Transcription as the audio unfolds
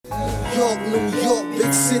New York,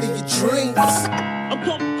 big city of dreams. I'm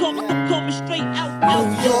coming straight out.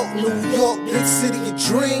 New York, big city of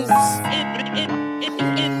dreams.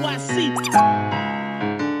 NYC.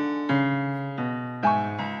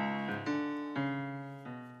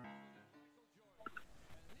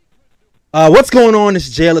 What's going on? It's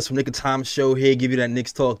J Ellis from Knick of Time Show here. Give you that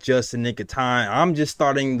Knicks talk just in Knick of Time. I'm just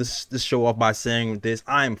starting this show off by saying this.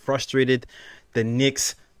 I am frustrated. The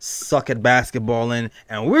Knicks suck at basketballing,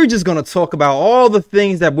 and we're just going to talk about all the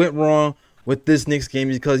things that went wrong with this Knicks game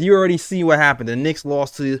because you already see what happened. The Knicks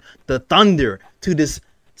lost to the Thunder, to this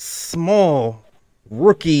small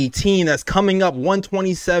rookie team that's coming up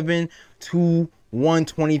 127 to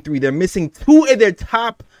 123. They're missing two of their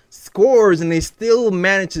top scorers, and they still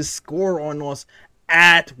manage to score on us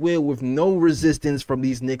at will with no resistance from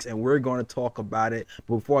these Knicks, and we're going to talk about it.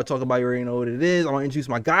 But before I talk about it, you already know what it is. I want to introduce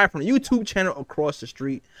my guy from the YouTube channel across the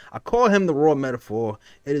street. I call him the Raw Metaphor.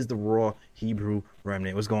 It is the Raw Hebrew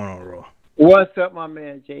Remnant. What's going on, Raw? What's up, my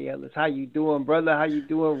man, J Ellis? How you doing, brother? How you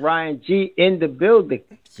doing? Ryan G in the building.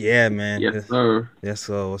 Yeah, man. Yes, sir. Yes,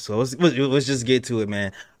 so let's just get to it,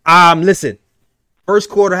 man. Listen, first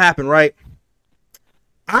quarter happened, right?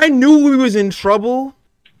 I knew we was in trouble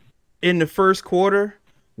in the first quarter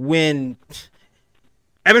when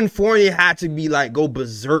Evan Fournier had to be like go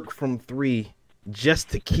berserk from three just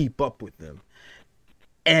to keep up with them.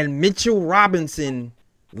 And Mitchell Robinson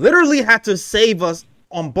literally had to save us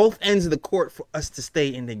on both ends of the court for us to stay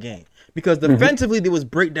in the game. Because defensively there was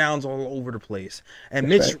breakdowns all over the place. And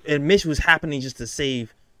Mitch was happening just to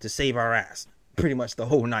save our ass pretty much the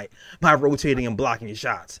whole night by rotating and blocking your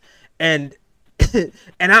shots. And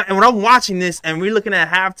when I'm watching this and we're looking at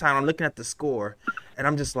halftime, I'm looking at the score, and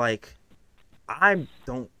I'm just like, I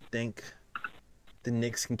don't think the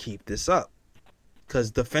Knicks can keep this up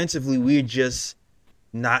because defensively we're just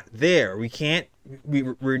not there.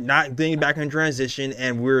 We're not getting back in transition,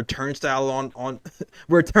 and we're turnstile on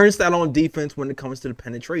we're turnstile on defense when it comes to the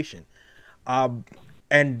penetration. And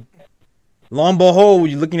lo and behold,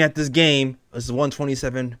 you're looking at this game, it's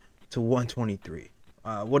 127 to 123.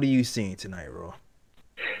 What are you seeing tonight, Ro?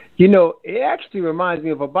 You know, it actually reminds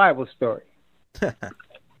me of a Bible story.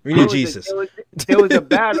 We need Jesus. There was a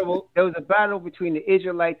battle. There was a battle between the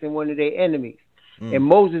Israelites and one of their enemies. And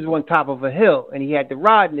Moses was on top of a hill, and he had the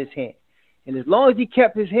rod in his hand. And as long as he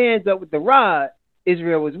kept his hands up with the rod,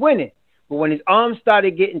 Israel was winning. But when his arms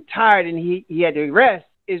started getting tired and he had to rest,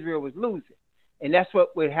 Israel was losing. And that's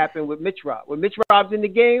what would happen with Mitch Rob. When Mitch Rob's in the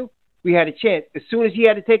game, we had a chance. As soon as he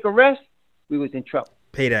had to take a rest, we was in trouble.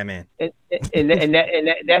 Pay that man. And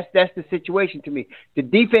that's the situation to me. The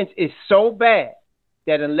defense is so bad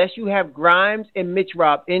that unless you have Grimes and Mitch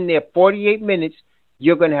Rob in there 48 minutes,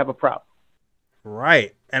 you're going to have a problem.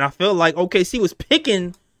 Right. And I feel like OKC was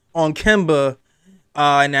picking on Kemba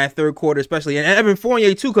in that third quarter, especially. And Evan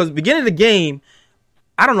Fournier, too, because beginning of the game,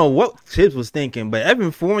 I don't know what Tibbs was thinking, but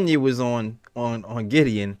Evan Fournier was on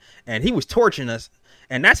Gideon, and he was torching us.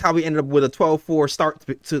 And that's how we ended up with a 12-4 start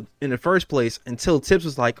in the first place until Tibbs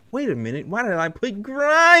was like, wait a minute, why did I put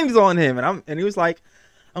Grimes on him? And he was like,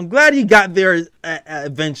 I'm glad he got there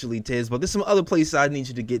eventually, Tibbs, but there's some other places I need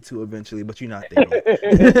you to get to eventually, but you're not there.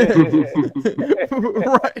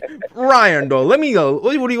 Ryan, though, let me go.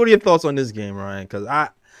 What are your thoughts on this game, Ryan? Because I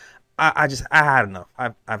had enough.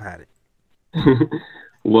 I've had it.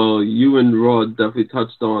 Well, you and Raw definitely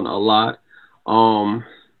touched on a lot.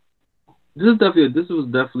 This was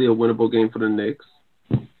definitely a winnable game for the Knicks.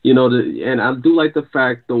 You know, and I do like the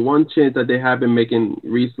fact the one change that they have been making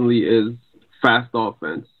recently is fast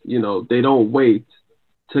offense. You know, they don't wait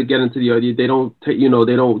to get into the idea. They don't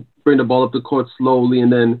they don't bring the ball up the court slowly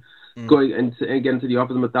and then go and get into the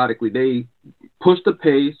offense methodically. They push the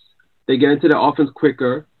pace. They get into the offense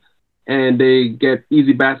quicker, and they get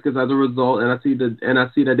easy baskets as a result. And I see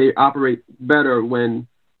that they operate better when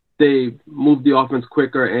they move the offense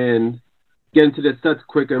quicker and get into their sets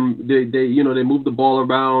quicker. They move the ball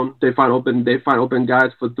around. They find open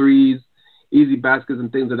guys for threes, easy baskets,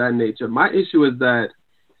 and things of that nature. My issue is that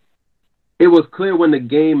it was clear when the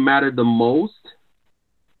game mattered the most,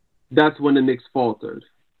 that's when the Knicks faltered.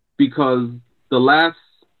 Because the last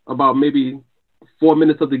about maybe 4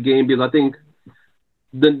 minutes of the game, because I think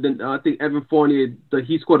Evan Fournier,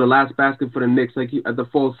 he scored the last basket for the Knicks at the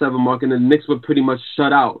 4-7 mark, and the Knicks were pretty much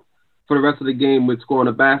shut out for the rest of the game with scoring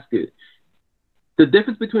a basket. The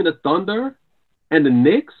difference between the Thunder and the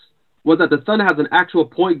Knicks was that the Thunder has an actual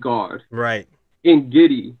point guard, right, in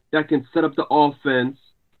Giddey that can set up the offense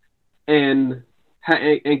and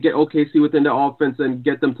get OKC within the offense and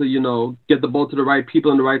get them to get the ball to the right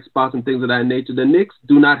people in the right spots and things of that nature. The Knicks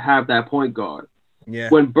do not have that point guard. Yeah.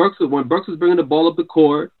 When Burks is bringing the ball up the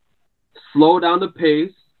court, slow down the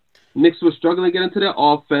pace. Knicks were struggling to get into their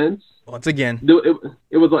offense. Once again,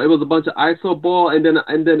 it was a bunch of ISO ball, and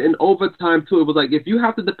then in overtime too. It was like if you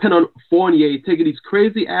have to depend on Fournier taking these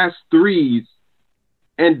crazy ass threes,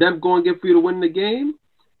 and them going in for you to win the game,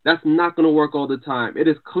 that's not going to work all the time. It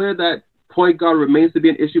is clear that point guard remains to be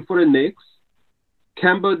an issue for the Knicks.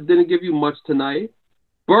 Kemba didn't give you much tonight.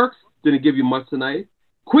 Burks didn't give you much tonight.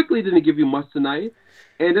 Quickly didn't give you much tonight.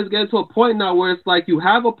 And it's getting to a point now where it's like you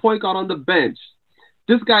have a point guard on the bench.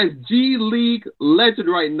 This guy's G League legend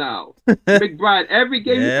right now. McBride, every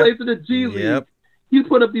game he plays in the G League, he's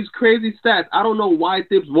put up these crazy stats. I don't know why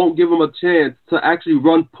Thibs won't give him a chance to actually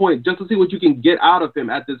run point just to see what you can get out of him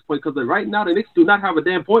at this point. Because right now the Knicks do not have a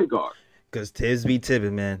damn point guard. Because Tibbs be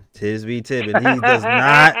tibbing, man. Tibbs be tibbing. He does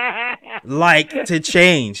not like to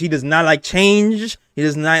change. He does not like change. He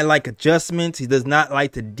does not like adjustments. He does not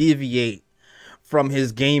like to deviate from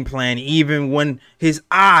his game plan, even when his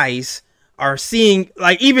eyes are seeing,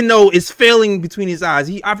 like, even though it's failing between his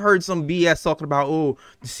eyes. I've heard some BS talking about,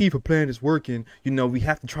 to see if a plan is working, we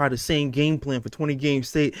have to try the same game plan for 20 games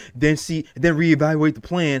straight, then reevaluate the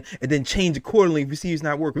plan, and then change accordingly if we see it's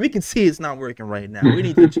not working. We can see it's not working right now. We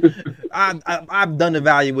need to. I've done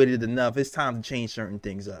evaluated enough. It's time to change certain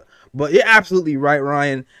things up. But you're absolutely right,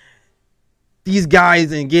 Ryan. These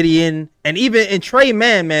guys and Gideon and Trey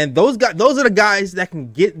Mann, man, those are the guys that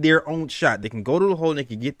can get their own shot. They can go to the hole and they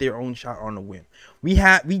can get their own shot on the whim. We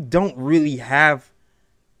don't really have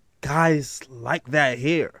guys like that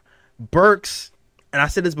here. Burks, and I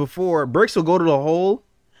said this before, Burks will go to the hole,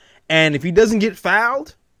 and if he doesn't get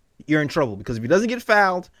fouled, you're in trouble. Because if he doesn't get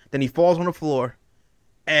fouled, then he falls on the floor,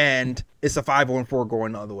 and it's a 5-on-4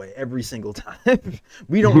 going the other way every single time.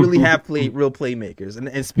 We don't really have real playmakers.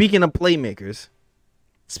 And speaking of playmakers,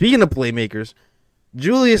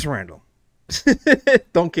 Julius Randle.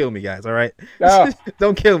 Don't kill me, guys, all right? No.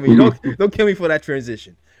 Don't kill me. Don't kill me for that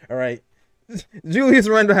transition, all right? Julius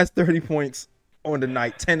Randle has 30 points on the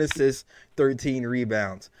night, 10 assists, 13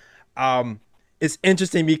 rebounds. It's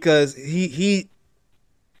interesting because he's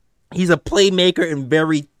a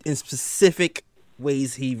playmaker in specific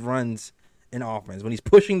ways he runs an offense. When he's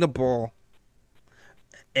pushing the ball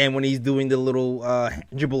and when he's doing the little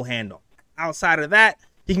dribble handle. Outside of that,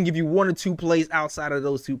 he can give you one or two plays outside of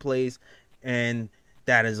those two plays, and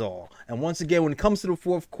that is all. And once again, when it comes to the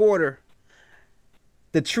fourth quarter,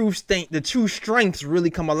 the true strengths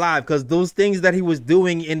really come alive, because those things that he was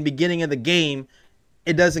doing in the beginning of the game,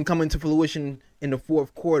 it doesn't come into fruition in the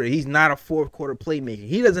fourth quarter. He's not a fourth quarter playmaker.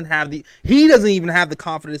 He doesn't even have the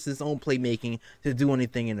confidence in his own playmaking to do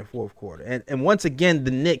anything in the fourth quarter. And once again, the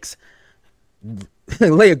Knicks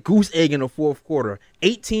lay a goose egg in the fourth quarter.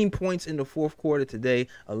 18 points in the fourth quarter today,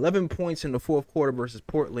 11 points in the fourth quarter versus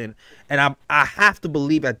Portland. And I have to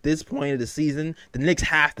believe at this point of the season, the Knicks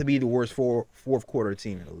have to be the worst fourth quarter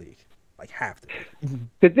team in the league. Like, have to.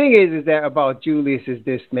 The thing is that about Julius is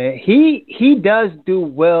this, man. He does do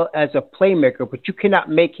well as a playmaker, but you cannot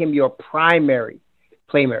make him your primary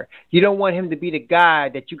playmaker. You don't want him to be the guy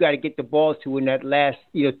that you got to get the balls to in that last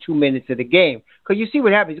 2 minutes of the game, because you see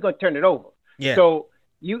what happens. He's going to turn it over. Yeah. So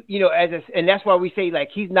and that's why we say,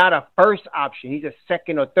 like, he's not a first option. He's a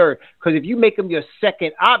second or third. Because if you make him your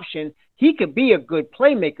second option, he could be a good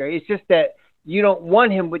playmaker. It's just that you don't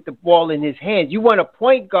want him with the ball in his hands. You want a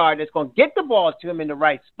point guard that's going to get the balls to him in the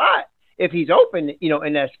right spot if he's open,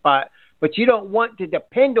 in that spot. But you don't want to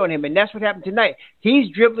depend on him, and that's what happened tonight.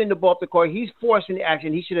 He's dribbling the ball up the court. He's forcing the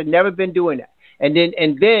action. He should have never been doing that. And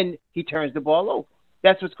then he turns the ball over.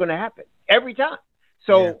 That's what's going to happen every time.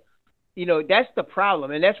 So, that's the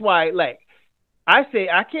problem, and that's why, like, I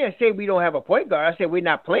can't say we don't have a point guard. I say we're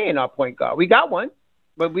not playing our point guard. We got one,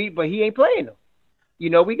 but he ain't playing them.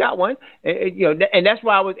 We got one, and that's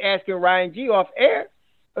why I was asking Ryan G off air.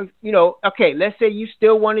 Okay, let's say you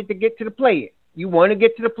still wanted to get to the play-in. You want to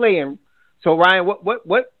get to the play-in. So Ryan,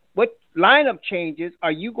 what lineup changes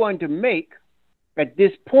are you going to make at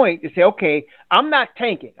this point to say, okay, I'm not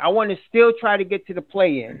tanking. I want to still try to get to the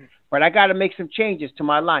play-in, but I got to make some changes to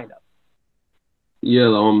my lineup. Yeah,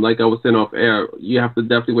 like I was saying off air, you have to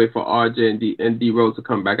definitely wait for RJ and D Rose to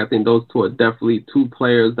come back. I think those two are definitely two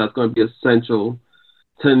players that's going to be essential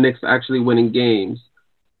to the Knicks actually winning games.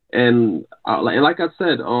 And like I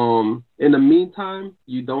said, in the meantime,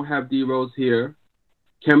 you don't have D Rose here.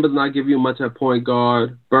 Kemba's not giving you much at point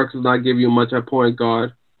guard. Burks is not giving you much at point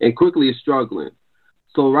guard. And Quickly is struggling.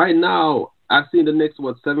 So right now, I've seen the Knicks,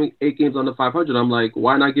 7-8 games under 500. I'm like,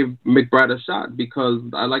 why not give McBride a shot? Because,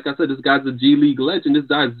 like I said, this guy's a G League legend. This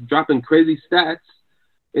guy's dropping crazy stats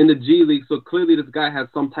in the G League. So clearly this guy has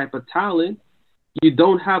some type of talent. You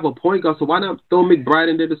don't have a point guard, so why not throw McBride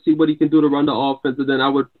in there to see what he can do to run the offense? And then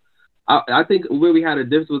I I think where we had a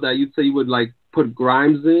difference was that you'd say you would like put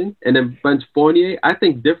Grimes in and then bench Fournier. I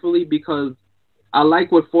think differently because I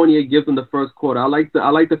like what Fournier gives in the first quarter. I like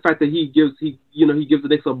the fact that he gives the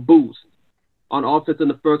Knicks a boost on offense in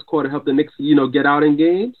the first quarter, help the Knicks, get out in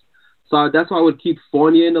games. So that's why I would keep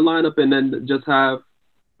Fournier in the lineup and then just have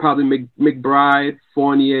probably McBride,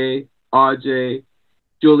 Fournier, RJ,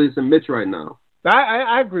 Julius, and Mitch right now.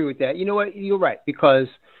 I agree with that. You know what? You're right, because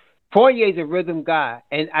Fournier's a rhythm guy,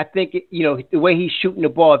 and I think the way he's shooting the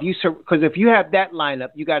ball. Because if you have that lineup,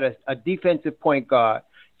 you got a defensive point guard.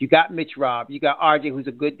 You got Mitch Robb. You got RJ, who's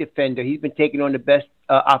a good defender. He's been taking on the best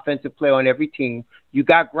offensive player on every team. You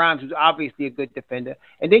got Grimes, who's obviously a good defender.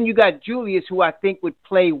 And then you got Julius, who I think would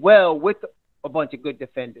play well with a bunch of good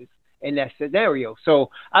defenders in that scenario. So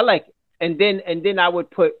I like it. And then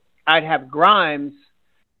I'd have Grimes,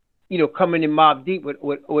 coming in mob deep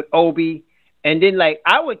with Obi. And then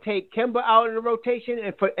I would take Kemba out of the rotation,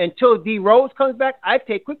 and until D Rose comes back, I'd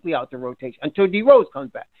take quickly out the rotation until D Rose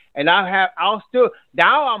comes back. And I'll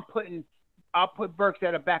put Burks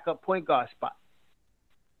at a backup point guard spot.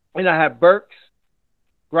 And I have Burks,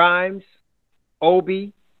 Grimes,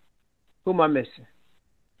 Obi. Who am I missing?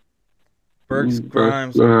 Burks,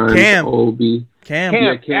 Grimes, Cam. Obi. Cam.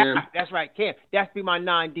 Yeah, Cam. That's right, Cam. That's be my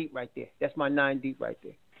 9 deep right there.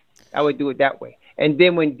 I would do it that way. And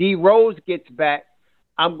then when D Rose gets back,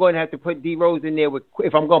 I'm going to have to put D Rose in there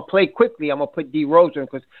if I'm going to play quickly, I'm going to put D Rose in,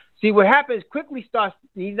 because see what happens quickly starts.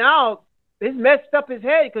 It's messed up his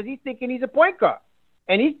head because he's thinking he's a point guard,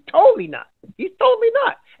 and he's totally not.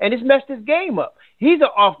 And it's messed his game up. He's an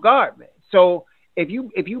off guard, man. So if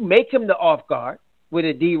you make him the off guard with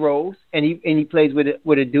a D Rose and he plays with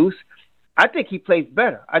a Deuce, I think he plays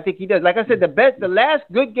better. I think he does. Like I said, the last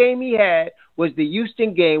good game he had was the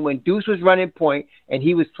Houston game when Deuce was running point and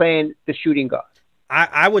he was playing the shooting guard.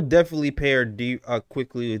 I would definitely pair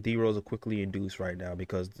Quickly with D Rose or Quickly and Deuce right now,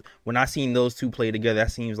 because when I seen those two play together,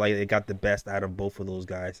 that seems like they got the best out of both of those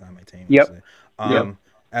guys simultaneously. Yep.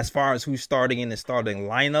 As far as who's starting in the starting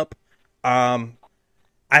lineup,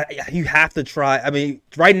 you have to try. I mean,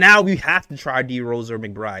 right now we have to try D Rose or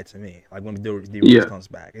McBride to me. Like when D Rose comes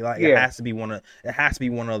back, it has to be one of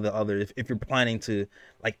the other if you're planning to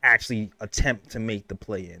actually attempt to make the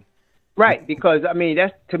play in. Right, because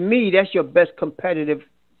that's your best competitive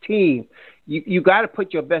team. You got to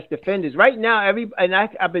put your best defenders right now. I've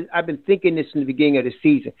been thinking this in the beginning of the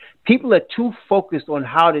season. People are too focused on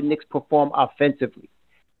how the Knicks perform offensively.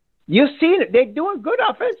 You've seen it; they're doing good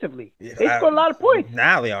offensively. They score a lot of points.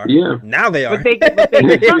 Now they are. Yeah, now they are. But they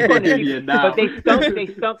stunk on the They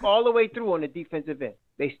stunk all the way through on the defensive end.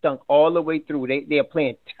 They stunk all the way through. They are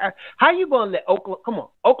playing. How you going to let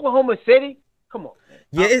Oklahoma City? Come on.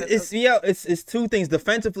 Yeah, it's two things.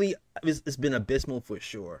 Defensively, it's been abysmal for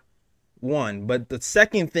sure. One, but the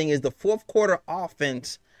second thing is the fourth quarter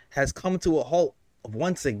offense has come to a halt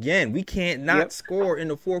once again. We can't not score in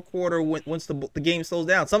the fourth quarter once the game slows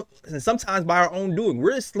down. Sometimes by our own doing,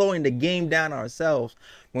 we're slowing the game down ourselves.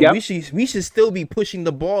 When we should still be pushing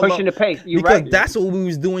the ball, pushing the pace. Because that's what we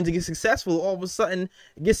was doing to get successful. All of a sudden,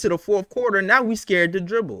 it gets to the fourth quarter, and now we scared to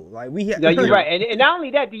dribble. You're right. And not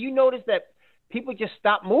only that, do you notice that people just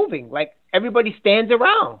stop moving? Like everybody stands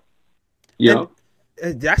around. Yeah.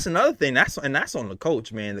 That's another thing. That's on the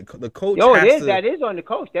coach, man. The coach. That is on the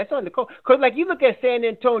coach. That's on the coach. Because you look at San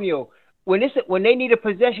Antonio, when they need a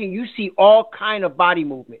possession, you see all kind of body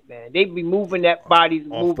movement, man. They be moving that bodies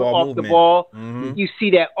moving off the ball. Mm-hmm. You see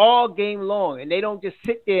that all game long, and they don't just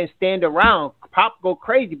sit there and stand around. Pop go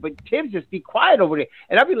crazy, but Tibbs just be quiet over there.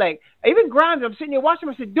 And I'll be like, even Grimes, I'm sitting there watching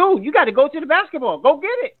him. I said, dude, you got to go to the basketball. Go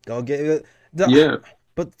get it. Yeah.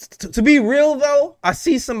 But to be real, though, I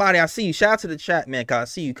see you. Shout out to the chat, man, because I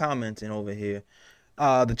see you commenting over here.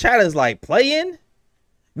 The chat is like, playing?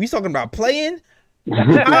 We talking about playing? Well,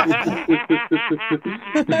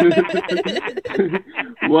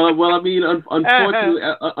 I mean,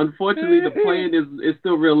 unfortunately, the play-in is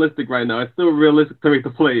still realistic right now. It's still realistic to make the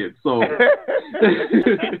play-in. So,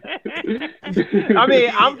 I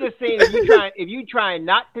mean, I'm just saying, if you trying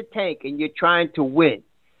not to tank and you're trying to win,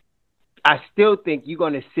 I still think you're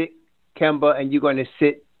going to sit Kemba and you're going to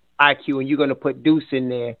sit IQ and you're going to put Deuce in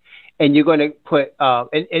there and you're going to put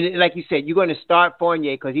and like you said, you're going to start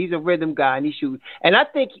Fournier because he's a rhythm guy and he shoots. And I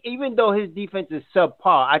think even though his defense is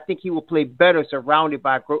subpar, I think he will play better surrounded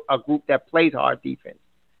by a group that plays hard defense.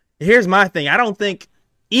 Here's my thing. I don't think,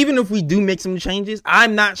 even if we do make some changes,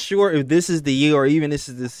 I'm not sure if this is the year or even this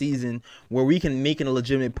is the season where we can make a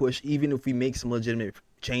legitimate push, even if we make some legitimate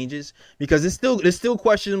changes, because there's still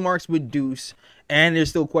question marks with Deuce and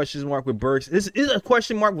there's still question mark with Burks. This is a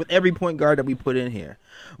question mark with every point guard that we put in here.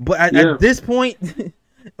 But at this point,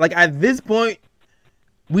 Like at this point,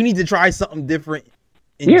 we need to try something different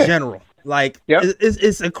in general. Like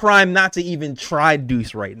it's a crime not to even try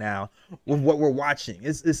Deuce right now with what we're watching.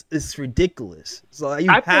 It's ridiculous. So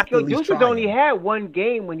I think Deuce has only had one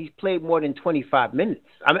game when he's played more than 25 minutes.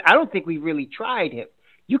 I mean, I don't think we really tried him.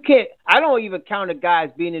 You can't. I don't even count a guy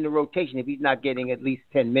as being in the rotation if he's not getting at least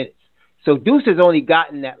 10 minutes. So Deuce has only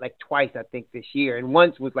gotten that like twice, I think, this year, and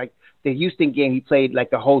once was like the Houston game. He played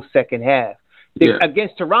like the whole second half.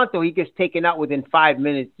 Against Toronto, he gets taken out within 5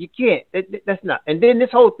 minutes. You can't. That's not. And then this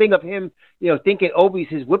whole thing of him, thinking Obi's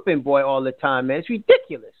his whipping boy all the time, man. It's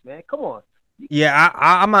ridiculous, man. Come on. Yeah,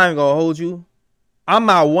 I'm not even gonna hold you. I'm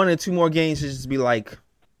out 1 or 2 more games to just be like,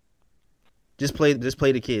 just play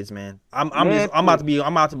the kids, man. I'm about to be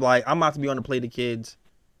on the play the kids,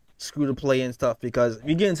 screw the play and stuff, because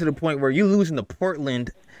you're getting to the point where you're losing to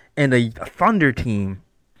Portland and a Thunder team.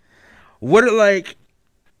 What are like?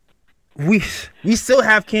 We still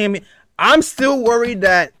have Cam. I'm still worried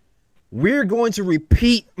that we're going to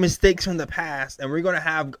repeat mistakes from the past, and we're going to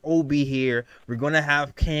have Obi here. We're going to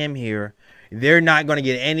have Cam here. They're not going to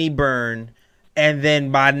get any burn. And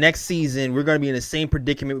then by next season, we're going to be in the same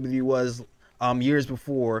predicament we was years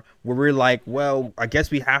before, where we're like, well, I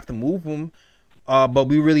guess we have to move them, but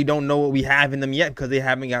we really don't know what we have in them yet because they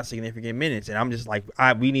haven't got significant minutes. And I'm just like,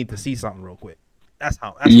 we need to see something real quick. That's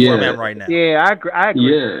where I'm at right now. Yeah, I agree.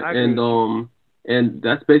 Yeah, I agree. And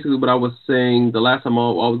that's basically what I was saying the last time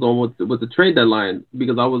I was on with the trade deadline,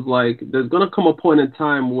 because I was like, there's gonna come a point in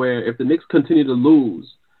time where if the Knicks continue to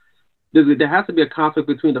lose, there has to be a conflict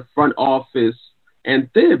between the front office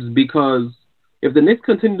and Thibs, because if the Knicks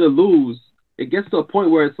continue to lose, it gets to a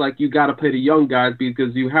point where it's like you got to play the young guys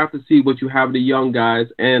because you have to see what you have in the young guys.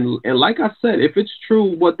 And like I said, if it's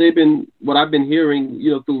true what I've been hearing,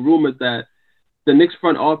 through rumors that the Knicks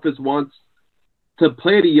front office wants to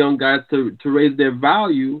play the young guys to raise their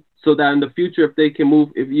value, so that in the future, if they can move,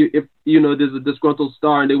 if there's a disgruntled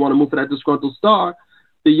star and they want to move for that disgruntled star,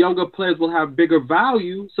 the younger players will have bigger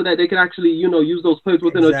value, so that they can actually use those players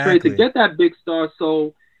within a trade to get that big star.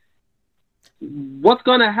 So what's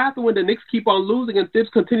going to happen when the Knicks keep on losing and Thibs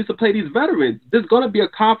continues to play these veterans? There's going to be a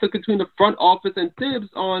conflict between the front office and Thibs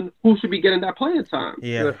on who should be getting that playing time.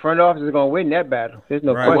 Yeah, the front office is going to win that battle. There's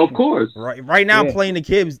no question. Of course. Right now, playing the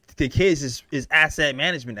kids is asset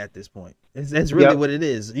management at this point. That's really what it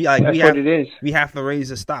is. We have to raise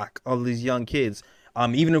the stock of these young kids.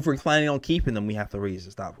 Even if we're planning on keeping them, we have to raise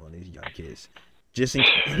the stock on these young kids. Just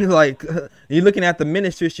you're looking at the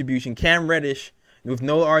minutes distribution. Cam Reddish, with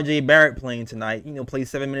no RJ Barrett playing tonight, plays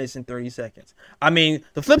 7 minutes and 30 seconds. I mean,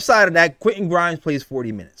 the flip side of that, Quentin Grimes plays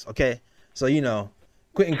 40 minutes, okay? So,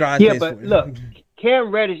 Quentin Grimes plays 40 minutes. Yeah, but look,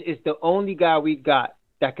 Cam Reddish is the only guy we got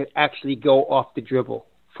that could actually go off the dribble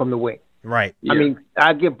from the wing. Right. Yeah. I mean,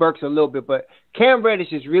 I give Burks a little bit, but Cam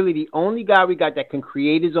Reddish is really the only guy we got that can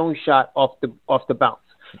create his own shot off the bounce.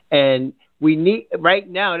 And we need right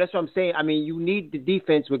now. That's what I'm saying. I mean, you need the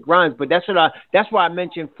defense with Grimes, but that's why I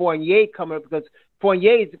mentioned Fournier coming up, because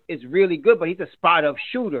Fournier is really good, but he's a spot up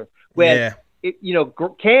shooter. Whereas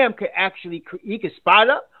Cam could actually he can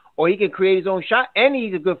spot up, or he can create his own shot, and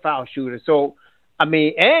he's a good foul shooter. So I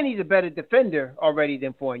mean, and he's a better defender already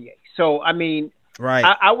than Fournier. So I mean. Right.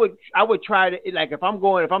 I would try to, like, if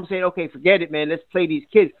I'm saying, okay, forget it, man, let's play these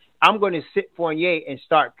kids, I'm going to sit Fournier and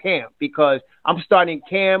start Cam, because I'm starting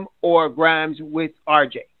Cam or Grimes with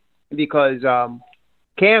RJ, because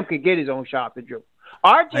Cam can get his own shot off the dribble.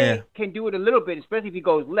 RJ can do it a little bit, especially if he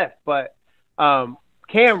goes left, but Cam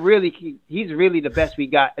he's really the best we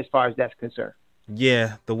got as far as that's concerned.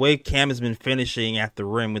 Yeah, the way Cam has been finishing at the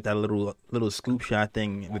rim with that little scoop shot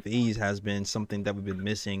thing with ease has been something that we've been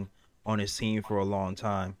missing on his team for a long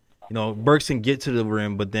time. Burks can get to the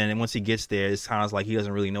rim, but then once he gets there, it's kind of like he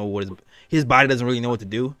doesn't really know what his body doesn't really know what to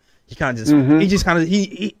do. He kind of just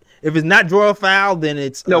if it's not draw a foul, then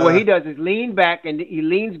it's what he does is lean back, and he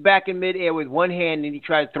leans back in midair with one hand, and he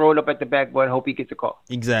tries to throw it up at the backboard and hope he gets a call.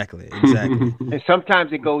 Exactly. And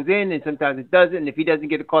sometimes it goes in, and sometimes it doesn't. And if he doesn't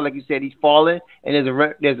get a call, like you said, he's falling, and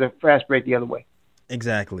there's a fast break the other way.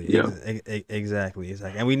 Exactly. Yeah. Exactly.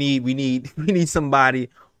 And we need somebody.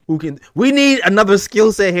 We need another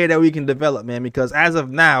skill set here that we can develop, man, because as of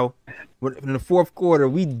now, in the fourth quarter,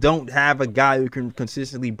 we don't have a guy who can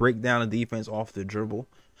consistently break down the defense off the dribble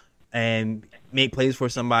and make plays for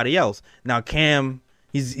somebody else. Now, Cam,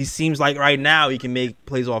 he seems like right now he can make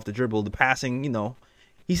plays off the dribble. The passing,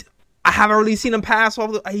 I haven't really seen him pass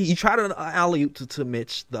off. He tried an alley-oop to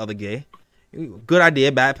Mitch the other day. good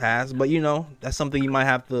idea, bad pass, but that's something you might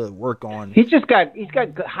have to work on. He's got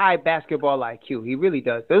good, high basketball IQ. He really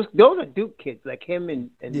does. Those are Duke kids like him and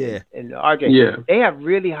RJ. Yeah. They have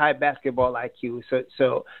really high basketball IQ.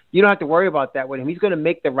 So you don't have to worry about that with him. He's going to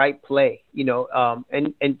make the right play,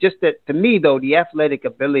 and just that, to me though, the athletic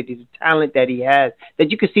ability, the talent that he has,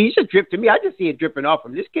 that you can see, he's just drip to me. I just see it dripping off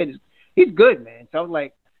him. This kid he's good, man. So I'm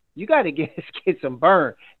like, you got to get this kid some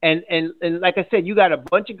burn. And like I said, you got a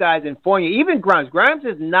bunch of guys in Fournier, even Grimes. Grimes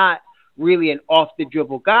is not really an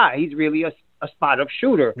off-the-dribble guy. He's really a spot-up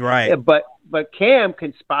shooter. Right. But Cam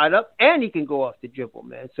can spot up, and he can go off the dribble,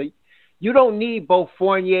 man. So you don't need both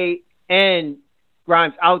Fournier and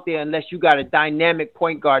Grimes out there unless you got a dynamic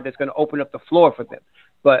point guard that's going to open up the floor for them.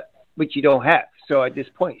 But you don't have. So at this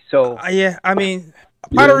point. So yeah, I mean –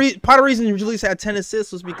 Part of the reason Julius had 10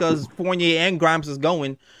 assists was because Fournier and Grimes is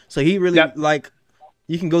going, so he really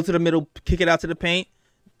you can go to the middle, kick it out to the paint.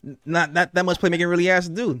 Not that much playmaking really has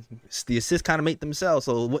to do. The assists kind of make themselves.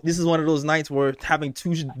 So this is one of those nights where having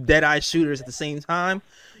two dead-eye shooters at the same time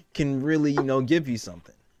can really give you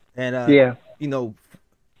something. And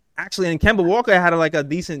actually, and Kemba Walker had a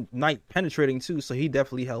decent night penetrating too, so he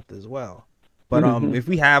definitely helped as well. But if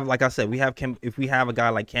we have, like I said, if we have a guy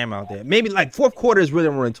like Cam out there, maybe fourth quarter is really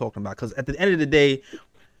what we're talking about. Because at the end of the day,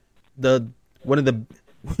 at the end of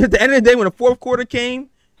the day when the fourth quarter came,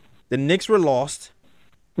 the Knicks were lost,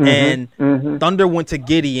 and Thunder went to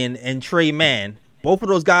Gideon and Trey Mann. Both of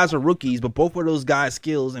those guys are rookies, but both of those guys'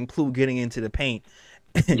 skills include getting into the paint.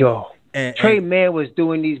 Trey Mann was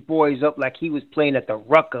doing these boys up like he was playing at the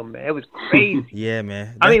Rucker, man. It was crazy. Yeah,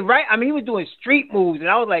 man. I mean, he was doing street moves, and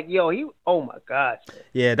I was like, oh my gosh. Man.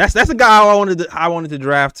 Yeah, that's a guy I wanted to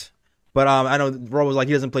draft, but I know Ro was like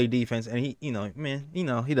he doesn't play defense, and he he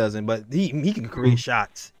doesn't, but he can create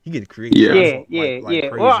shots. He can create. Yeah. Crazy.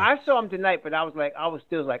 Well, I saw him tonight, but I was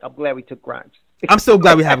still like, I'm glad we took Grimes. I'm so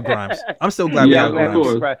glad we have Grimes. I'm so glad we have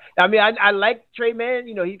Grimes. I mean, I like Trey Mann.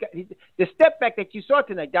 The step back that you saw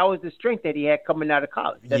tonight, that was the strength that he had coming out of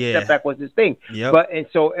college. That step back was his thing. Yep. But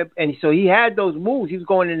so he had those moves. He was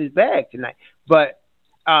going in his bag tonight. But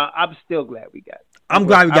I'm still glad we got. I'm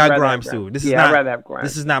glad we got Grimes too. I'd rather have Grimes.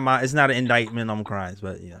 This is not it's not an indictment on Grimes,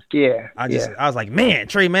 but yeah. I was like, man,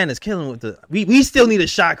 Trey Mann is killing with the. We still need a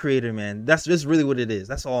shot creator, man. That's just really what it is.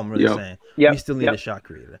 That's all I'm really saying. We still need a shot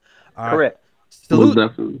creator. Correct.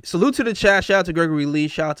 Salute to the chat. Shout out to Gregory Lee.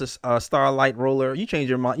 Shout out to Starlight Roller. You change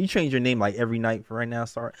your name like every night for right now.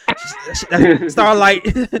 Starlight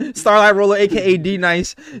Roller, aka D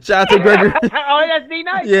Nice. Shout out to Gregory. Oh, that's D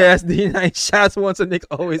Nice. Yeah, that's D Nice. Shout out to once a Nick,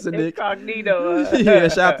 always a Nick. Incognito. Yeah.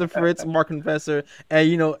 Shout out to Fritz, Mark Confessor, and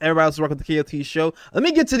everybody else working with the KLT show. Let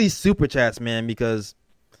me get to these super chats, man, because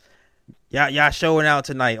y'all showing out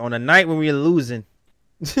tonight on a night when we're losing.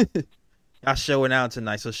 Y'all showing out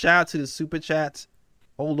tonight. So shout out to the super chats.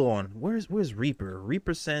 Hold on. Where's Reaper?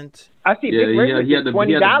 Reaper sent. I see Big Red he had the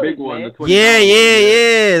big one. The $20.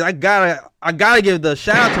 Yeah. I gotta give the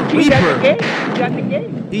shout out to Reaper. He got the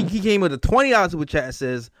game. He came with a $20 super chat.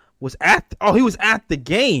 Says he was at the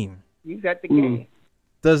game. You got the game.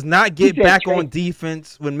 Does not get back on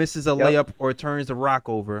defense when misses a layup or turns the rock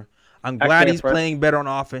over. I'm glad he's playing better on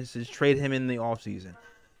offense. Just trade him in the offseason.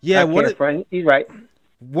 Yeah, he's right.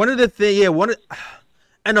 One of the things,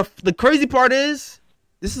 and the crazy part is,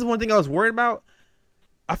 this is one thing I was worried about.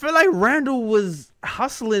 I feel like Randall was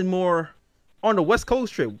hustling more on the West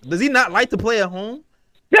Coast trip. Does he not like to play at home?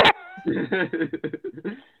 Yo,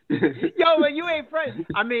 man, you ain't friends.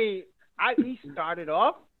 I mean, he started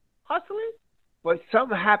off hustling, but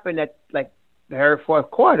something happened at the third,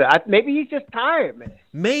 fourth quarter. Maybe he's just tired, man.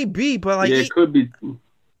 Maybe, but it could be.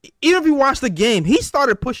 Even if you watch the game, he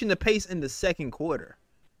started pushing the pace in the second quarter.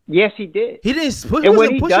 Yes, he did. He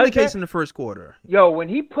wasn't pushing the case in the first quarter. Yo, when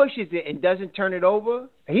he pushes it and doesn't turn it over,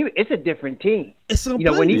 it's a different team. It's a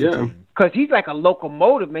team. Because he's like a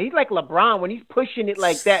locomotive, man. He's like LeBron when he's pushing it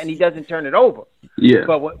like that and he doesn't turn it over. Yeah.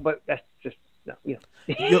 But that's just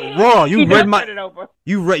Raw, you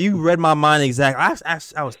read my mind exactly.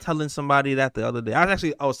 I was telling somebody that the other day.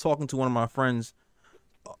 I was talking to one of my friends,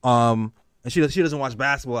 and she doesn't watch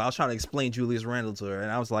basketball. I was trying to explain Julius Randle to her,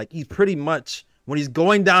 and I was like, he's pretty much, when he's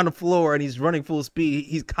going down the floor and he's running full speed,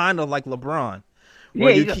 he's kind of like LeBron. Yeah,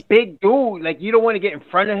 he's a big dude. Like, you don't want to get in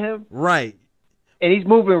front of him. Right. And he's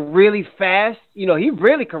moving really fast. He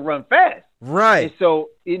really can run fast. Right. And so,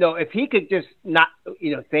 if he could just not,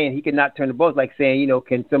 saying he could not turn the ball, like saying,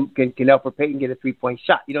 can Elfrid Payton get a 3-point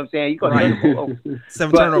shot? You know what I'm saying? You're going to turn the ball over.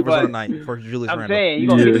 7 turnovers on the night for Julius Randle. I'm saying, you're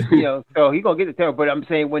going to get, so he's going to get the turnover. But I'm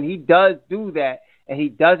saying when he does do that and he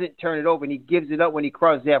doesn't turn it over and he gives it up when he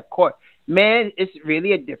crosses half court, man, it's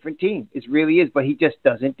really a different team. It really is, but he just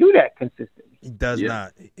doesn't do that consistently. He does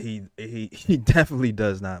not. He definitely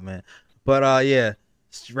does not, man. But yeah,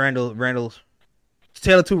 Randall's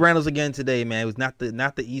Taylor two Randalls again today, man. It was not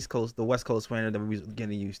the East Coast, the West Coast Randall that we was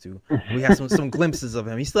getting used to. We had some glimpses of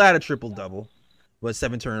him. He still had a triple double, but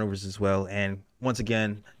 7 turnovers as well, and once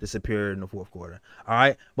again disappeared in the fourth quarter. All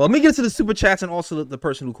right, well, let me get to the super chats and also the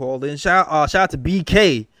person who called in. Shout out to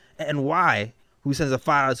BK and Y, who sends a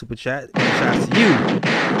 $5 super chat. Shout out to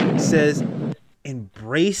you. He says,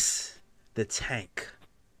 "Embrace the tank.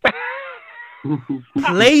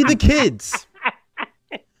 Play the kids.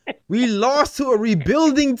 We lost to a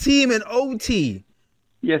rebuilding team in OT.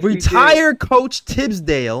 Yes, retire Coach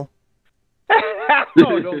Tibbsdale."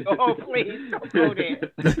 Oh, please, don't go there.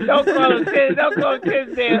 Don't call him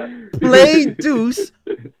Tibbsdale. Play Deuce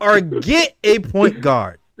or get a point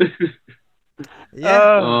guard. Yeah.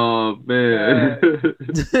 Oh, man.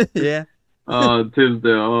 Yeah. Oh, Tibbsdale.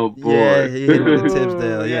 Oh, boy. Yeah, he hit him with the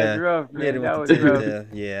Tibbsdale. Yeah. That's rough, man. Hit him That with the was rough. Tibbsdale.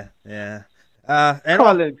 Yeah. And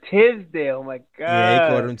call him Tibbsdale. Oh my God. Yeah, he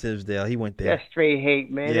called him Tibbsdale. He went there. That's straight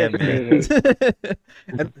hate, man. Yeah, That's man. straight hate.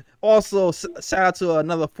 And also, shout out to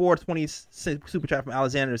another 420 super chat from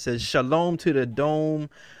Alexander. That says, "Shalom to the dome.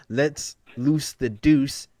 Let's loose the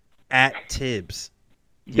deuce at Tibbs."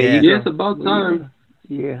 There Yeah, it's about time.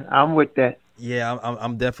 Yeah, I'm with that. Yeah,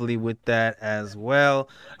 I'm definitely with that as well.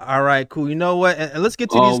 All right, cool. You know what? And let's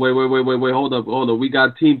get to these. Wait. Hold up. We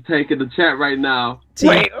got Team Tank in the chat right now.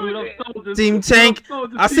 Team Tank.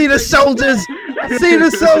 I see the soldiers. I see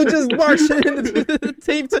the soldiers marching in the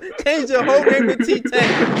Team Tank. Change your whole name to Team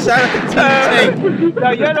Tank. Shout out to Team Tank.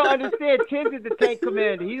 No, y'all don't understand. Tibbs is the tank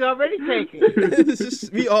commander. He's already tanking.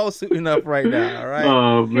 We all suiting up right now, all right?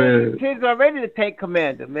 Oh, man. Tibbs already the tank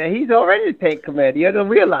commander, man. He's already the tank commander. You don't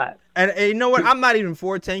realize. And you know what? I'm not even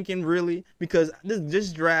for tanking, really, because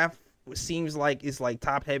this draft seems like it's like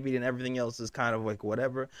top heavy and everything else is kind of like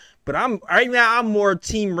whatever. But I'm more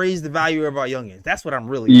team raise the value of our youngins. That's what I'm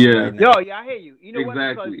really Yeah. right now. Yo, I hear you. You know what?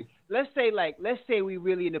 Because let's say we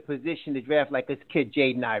really in a position to draft like this kid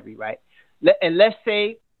Jaden Ivey, right? And let's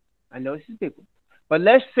say, I know this is big, but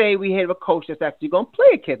let's say we have a coach that's actually gonna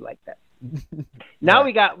play a kid like that. Now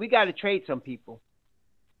we got to trade some people.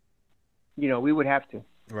 You know, we would have to.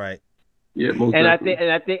 Right. Yeah, most And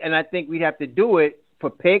definitely. I think we'd have to do it for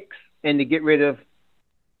picks and to get rid of,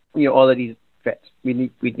 all of these vets. We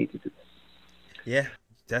need to do that. Yeah,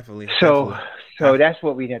 definitely. So that's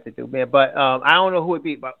what we'd have to do, man. But I don't know who it'd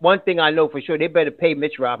be. But one thing I know for sure, they better pay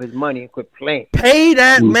Mitch Rob his money and quit playing. Pay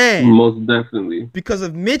that man. Most definitely. Because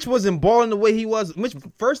if Mitch wasn't balling the way he was, Mitch.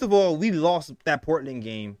 First of all, we lost that Portland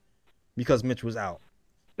game because Mitch was out.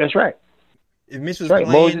 That's right. If Mitch was Right.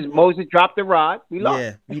 playing, Moses dropped the rod. We lost.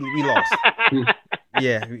 Yeah, we lost.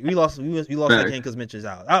 Yeah, we lost. We lost that game because Mitch is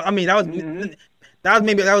out. I mean, that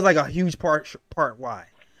was like a huge part why.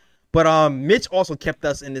 But Mitch also kept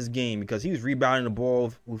us in this game because he was rebounding the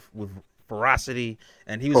ball with ferocity,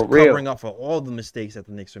 and he was covering up for all the mistakes that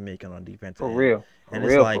the Knicks were making on defense. For real. And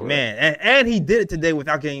it's like, man, and he did it today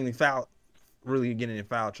without getting in foul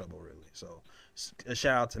trouble, really. So a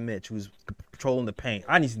shout out to Mitch, who's patrolling the paint.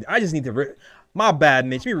 I just need to. My bad,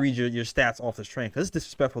 Mitch. Let me read your stats off the train because it's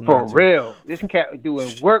disrespectful. For real. This cat doing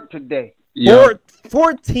work today.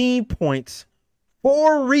 14 points,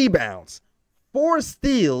 4 rebounds, 4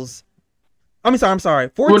 steals. I'm sorry.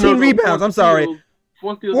 14 rebounds. I'm sorry.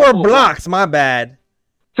 4 blocks. My bad.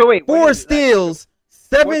 So wait. 4 steals,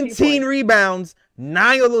 17 rebounds.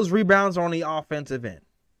 9 of those rebounds are on the offensive end.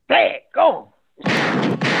 Dang, go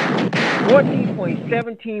on. 14 points,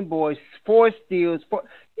 17 boards, 4 steals.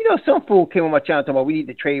 Some fool came on my channel talking about we need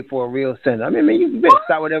to trade for a real center. I mean, man, you better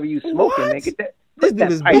stop whatever you smoking, man. Get that. This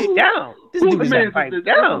dude is pipe down. Whose man is this moment right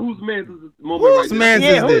now? Whose man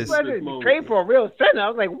is this? Trade for a real center. I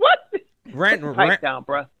was like, what? Pipe down,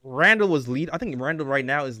 bro. Randall was I think Randall right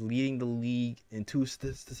now is leading the league in 2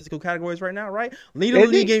 statistical categories right now, right? Leading the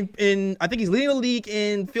league in I think he's leading the league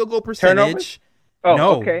in field goal percentage. Turnovers? Oh,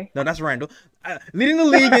 no, okay. No, that's Randall. Leading the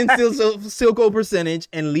league in field goal percentage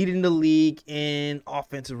and leading the league in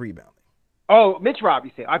offensive rebounding. Oh, Mitch Rob,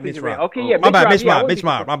 you said. Mitch Rob. Okay, yeah. My bad, Mitch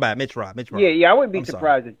Rob. Yeah, I wouldn't be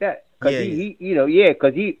surprised at that.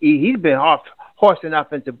 Because he's been horsing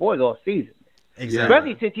offensive boards all season. Exactly.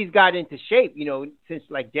 Especially since he's got into shape, since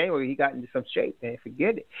like January he got into some shape, man.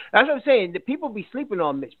 Forget it. That's what I'm saying. The people be sleeping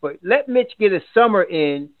on Mitch, but let Mitch get a summer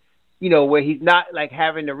in, where he's not like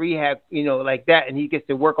having to rehab, like that, and he gets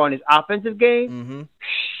to work on his offensive game. Mm-hmm.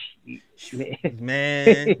 Man,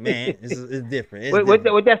 it's different. It's With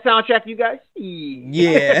different. that soundtrack, you guys?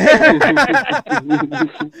 Yeah.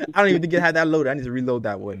 I don't even think it had that loaded. I need to reload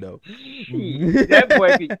that one though. That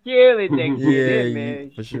boy be killing next year, Yeah,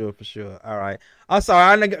 man. for sure. All right. I'm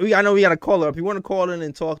sorry. I know we got a caller. If you want to call in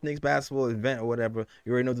and talk Knicks basketball event or whatever,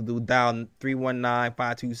 you already know what to do. Dial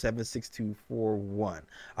 319-527-6241.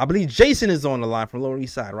 I believe Jason is on the line from Lower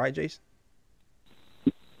East Side, right, Jason?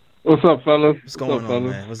 What's up, fellas? What's going on,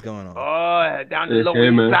 man? What's going on? Oh, down the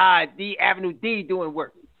Lower East Side, D Avenue D doing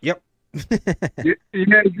work. Yep. You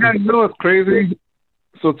guys know it's crazy.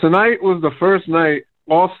 So tonight was the first night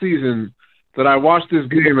all season that I watched this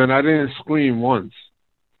game and I didn't scream once.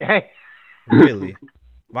 Really?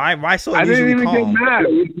 Why so I didn't even calm? get mad.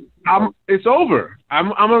 It's over.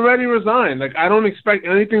 I'm already resigned. Like, I don't expect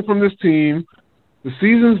anything from this team. The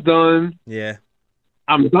season's done. Yeah.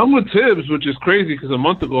 I'm done with Tibbs, which is crazy because a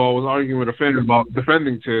month ago I was arguing with a fan about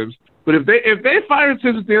defending Tibbs. But if they fired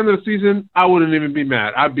Tibbs at the end of the season, I wouldn't even be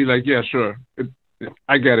mad. I'd be like, yeah, sure.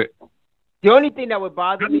 I get it. The only thing that would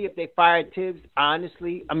bother me if they fired Tibbs,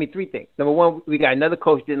 honestly, I mean, three things. Number one, we got another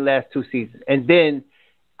coach didn't last 2 seasons. And then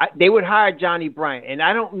they would hire Johnny Bryant. And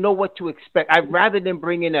I don't know what to expect. I'd rather than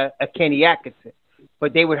bring in a Kenny Atkinson.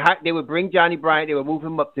 But they would bring Johnny Bryant. They would move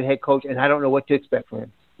him up to head coach. And I don't know what to expect from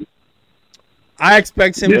him. I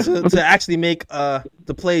expect him to actually make to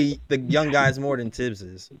play the young guys more than Tibbs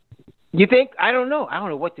is. You think? I don't know. I don't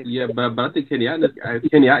know what to expect. Yeah, but I think Kenny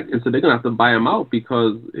Atkinson, they're gonna have to buy him out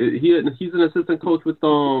because he's an assistant coach with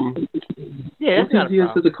Yeah, that's not a problem.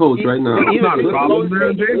 Assistant coach right now. That's not a problem,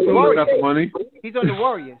 man. James got the money. He's on the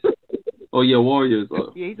Warriors. Oh yeah, Warriors.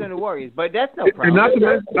 Yeah, he's on the Warriors, but that's no problem. And not to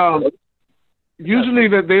mention, usually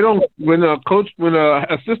that they don't when a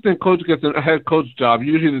assistant coach gets a head coach job,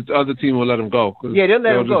 usually the other team will let him go. Yeah, they'll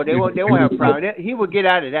let him go. They won't have a problem. He will get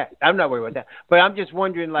out of that. I'm not worried about that. But I'm just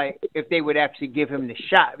wondering, like, if they would actually give him the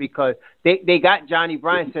shot because they got Johnny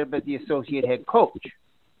Bryant set up as the associate head coach.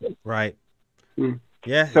 Right.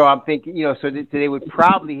 Yeah. So I'm thinking, so they would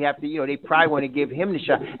probably have to, they probably want to give him the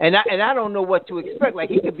shot. And I don't know what to expect. Like,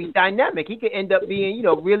 he could be dynamic. He could end up being,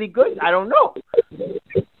 really good. I don't know.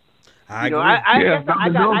 I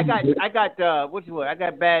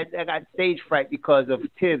got stage fright because of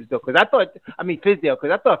Tibbs though, Fizdale,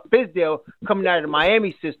 because I thought Fizdale coming out of the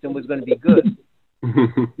Miami system was going to be good,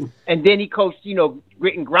 and then he coached,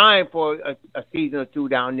 grit and grind for a season or two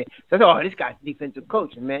down there. So I thought, this guy's defensive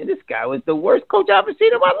coach, and man, this guy was the worst coach I've ever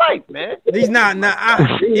seen in my life, man. He's not.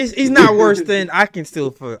 He's not worse than I can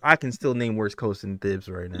still name worse coach than Tibbs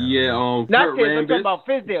right now. Yeah, not Tibbs. I'm talking about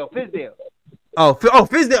Fizdale. Oh,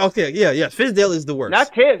 Fizdale. Okay, yeah. Fizdale is the worst.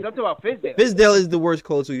 Not Tibbs. I'm talking about Fizdale. Fizdale is the worst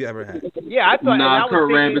coach you ever had. Yeah, I thought. Nah, Kurt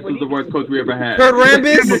Rambis is the worst coach we ever had. Kurt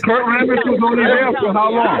Rambis? Kurt Rambis was only there for how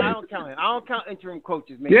long? I don't count him. I don't count interim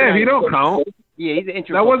coaches, man. Yeah, he don't count. Yeah, he's an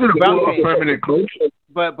interim. That wasn't coach. a permanent coach.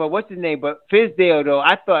 But what's his name? But Fizdale though,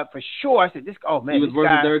 I thought for sure. I said, oh man, he was worse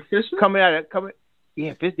than Derek Fisher.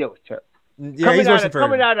 Yeah, Fizdale was terrible. Yeah, he's worse than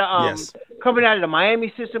coming out of the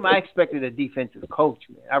Miami system, I expected a defensive coach,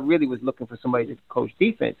 man. I really was looking for somebody to coach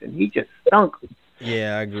defense, and he just stunk.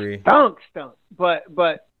 Yeah, I agree. Stunk. But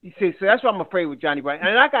you see, so that's why I'm afraid with Johnny Bryant.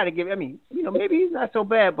 And I got to give. maybe he's not so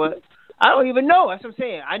bad, but I don't even know. That's what I'm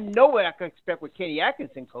saying. I know what I can expect with Kenny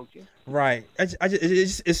Atkinson coaching. Right.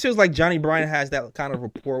 It feels like Johnny Bryant has that kind of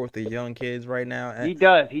rapport with the young kids right now. And, he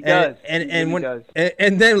does.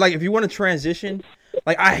 And then like if you want to transition.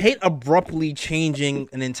 Like, I hate abruptly changing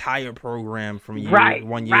an entire program from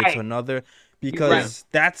one year to another because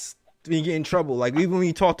that's when you get in trouble. Like, even when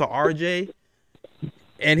you talk to RJ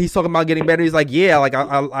and he's talking about getting better, he's like, yeah, like,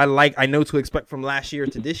 I know to expect from last year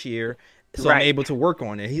to this year, so I'm able to work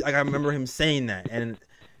on it. I remember him saying that. And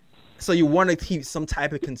so you want to keep some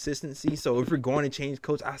type of consistency. So if you're going to change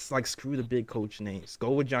coach, I like, screw the big coach names.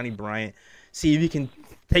 Go with Johnny Bryant. See if you can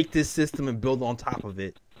take this system and build on top of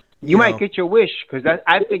it. You might get your wish because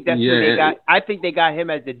I think that's what they got. I think they got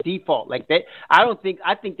him as the default. Like that, I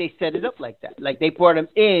think they set it up like that. Like they brought him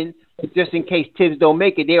in just in case Tibbs don't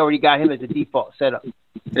make it. They already got him as a default setup.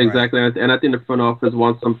 Exactly, and I think the front office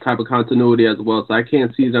wants some type of continuity as well. So I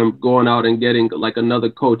can't see them going out and getting like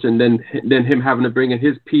another coach and then him having to bring in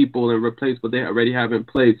his people and replace what they already have in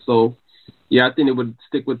place. So yeah, I think it would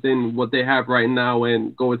stick within what they have right now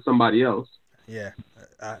and go with somebody else. Yeah.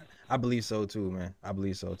 I believe so too, man. I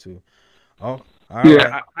believe so too. Oh, all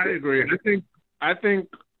right. I agree. I think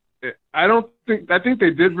they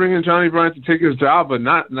did bring in Johnny Bryant to take his job, but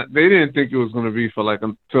not they didn't think it was going to be for like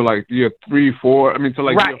until like year 3, 4. I mean, till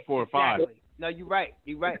like year 4 or 5. Exactly. No, you're right.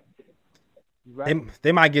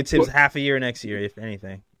 They might get Tibbs half a year next year, if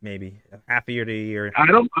anything, maybe half a year to a year.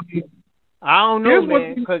 I don't know, Here's what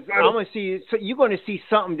man, because I'm gonna see. So you're gonna see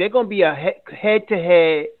something. They're gonna be a head to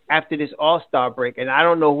head after this All-Star break, and I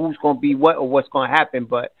don't know who's gonna be what or what's gonna happen,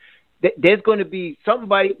 but there's gonna be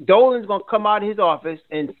somebody. Dolan's gonna come out of his office,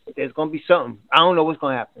 and there's gonna be something. I don't know what's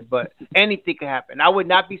gonna happen, but anything can happen. I would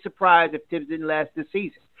not be surprised if Tibbs didn't last this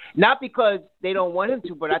season. Not because they don't want him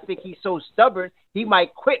to, but I think he's so stubborn he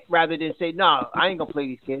might quit rather than say, "No, I ain't gonna play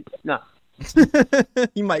these kids." No.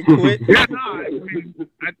 He might quit. Yeah, no,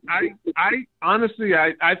 I honestly,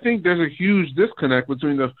 I think there's a huge disconnect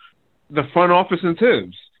between the front office and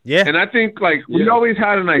Tibbs. Yeah. And I think, we always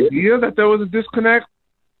had an idea that there was a disconnect,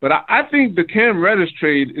 but I think the Cam Reddish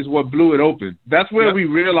trade is what blew it open. That's where we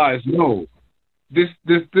realized, no,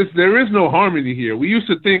 there is no harmony here. We used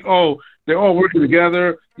to think, oh, they're all working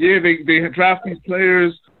together. Yeah, they draft these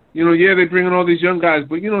players. They bring in all these young guys,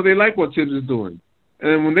 but, they like what Tibbs is doing.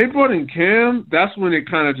 And when they brought in Cam, that's when it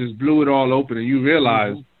kind of just blew it all open, and you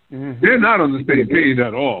realize they're not on the same page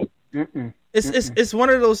at all. It's one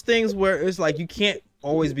of those things where it's like you can't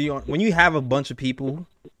always be on. When you have a bunch of people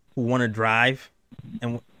who want to drive,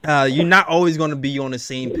 and you're not always going to be on the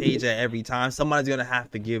same page at every time. Somebody's going to have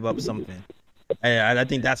to give up something, and I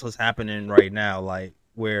think that's what's happening right now. Like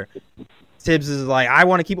where Tibbs is like, I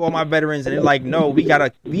want to keep all my veterans, and they're like, no, we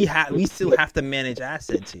still have to manage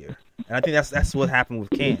assets here. And I think that's what happened with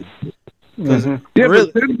Cam. Yeah,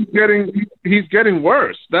 really, but he's getting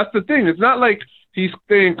worse. That's the thing. It's not like he's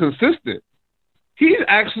staying consistent. He's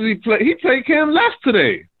actually he played Cam less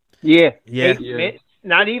today. Yeah. 8 minutes,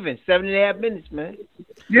 not even 7.5 minutes, man.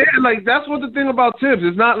 Yeah, that's what the thing about Tibbs.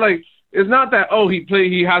 It's not that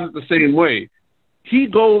he has it the same way. He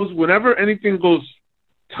goes whenever anything goes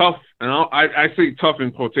tough, and I say tough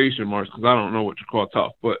in quotation marks because I don't know what you call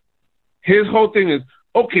tough, but his whole thing is,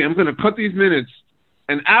 okay, I'm going to cut these minutes.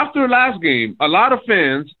 And after last game, a lot of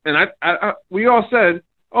fans, and we all said,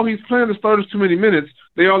 oh, he's playing the starters too many minutes.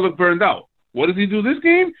 They all look burned out. What does he do this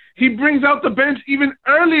game? He brings out the bench even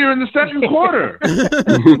earlier in the second quarter.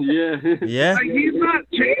 Yeah. He's not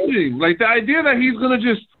changing. The idea that he's going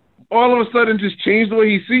to just all of a sudden just change the way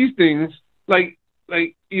he sees things, like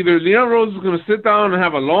either Leon Rose is going to sit down and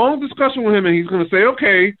have a long discussion with him and he's going to say,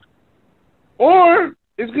 okay, or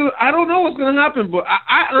it's gonna. I don't know what's going to happen, but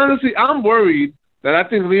I honestly, I'm worried that I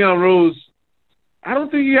think Leon Rose, I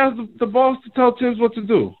don't think he has the balls to tell Tibbs what to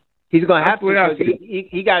do. He's going to have to because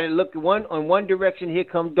he got to look on one direction. Here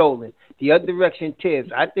comes Dolan. The other direction,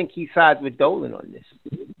 Tibbs. I think he sides with Dolan on this.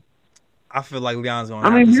 I feel like Leon's going to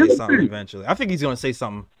have to say something eventually. I think he's going to say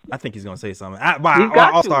something. By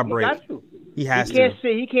All-Star break. He has to.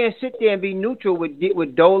 He can't sit there and be neutral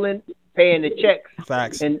with Dolan paying the checks.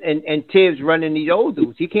 Facts. And Tibbs running these old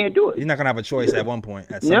dudes. He can't do it. He's not going to have a choice at one point.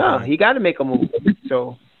 He got to make a move.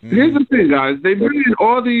 So here's the thing, guys. They bring in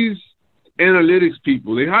all these analytics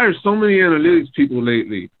people. They hire so many analytics people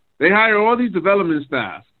lately. They hire all these development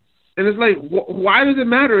staff. And it's like, why does it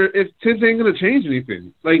matter if Tibbs ain't going to change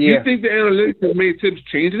anything? You think the analytics has made Tibbs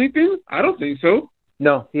change anything? I don't think so.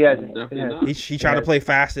 No, he hasn't. He tried to play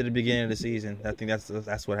fast at the beginning of the season. I think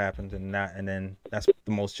that's what happened, and then that's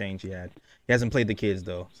the most change he had. He hasn't played the kids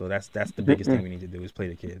though, so that's the biggest thing we need to do is play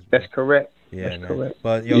the kids. That's correct. Yeah, that's man. correct.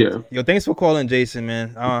 But yo, thanks for calling, Jason,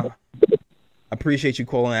 man. I appreciate you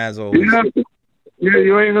calling as always. Yeah,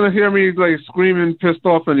 you ain't gonna hear me screaming pissed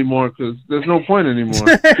off anymore because there's no point anymore.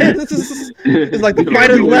 It's like the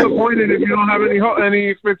fight has left. Disappointed if you don't have any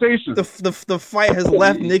expectations. The fight has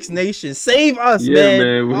left Knicks Nation. Save us,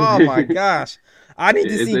 man. Oh my gosh. I need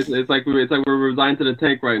to see. It's like we're resigned to the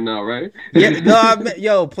tank right now, right? Yeah,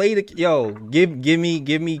 give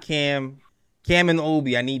me Cam and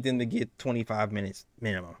Obi. I need them to get 25 minutes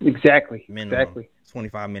minimum. Exactly.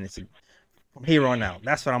 25 minutes from here on out.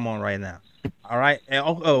 That's what I'm on right now. All right, and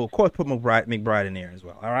of course, put McBride in there as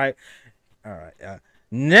well. All right.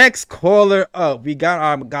 Next caller up, we got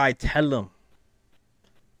our guy. Tell him.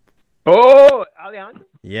 Oh, Alejandro.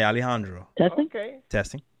 Yeah, Alejandro. Testing. Okay.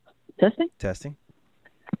 Testing. Testing. Testing.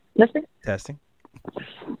 Testing. Testing.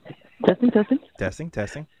 Testing. Testing. Testing. Testing.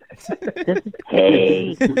 Testing.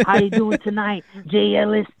 Hey, how you doing tonight, J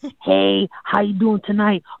Ellis? Hey, how you doing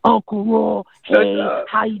tonight, Uncle Raw? Hey,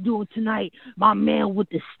 how you doing tonight, my man with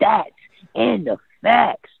the stats and the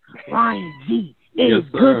facts, Ryan G. It's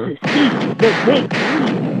good to see the big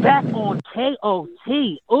three back on KOT.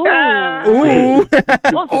 Ooh.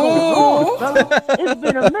 What's going on, fella? It's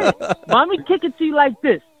been a minute. Let me kick it to you like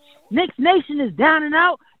this. Knicks Nation is down and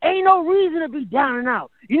out. Ain't no reason to be down and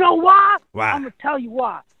out. You know why? Why? I'm going to tell you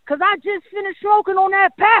why. Because I just finished smoking on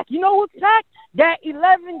that pack. You know what pack? That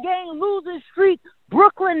 11-game losing streak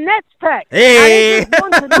Brooklyn Nets pack. Hey. Now,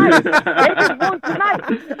 they just won tonight.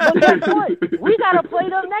 But guess what? We got to play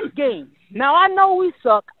them next game. Now, I know we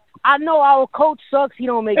suck. I know our coach sucks. He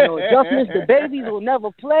don't make no adjustments. The babies will never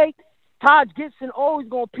play. Todd Gibson always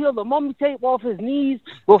going to peel the mummy tape off his knees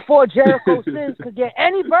before Jericho Sims could get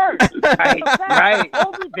any burn. Right.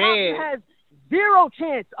 Obi Toppin has zero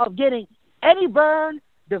chance of getting any burn,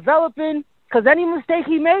 developing, because any mistake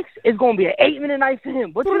he makes is going to be an 8-minute night for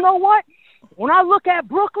him. But you know what? When I look at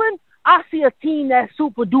Brooklyn, I see a team that's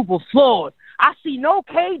super duper flawed. I see no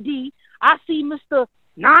KD. I see Mr.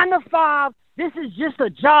 9 to 5. This is just a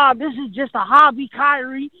job. This is just a hobby,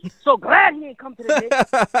 Kyrie. So glad he ain't come to the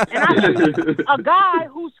Knicks. And I see a guy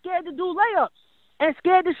who's scared to do layups and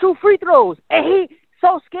scared to shoot free throws. And he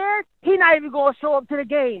so scared, he not even going to show up to the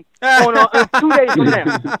game on 2 days from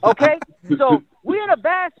now. Okay? So we're in a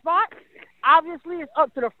bad spot. Obviously, it's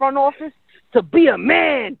up to the front office to be a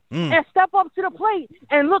man and step up to the plate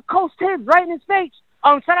and look Coach Tibbs right in his face.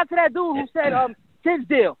 Shout out to that dude who said Tibbs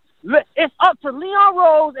deal. It's up to Leon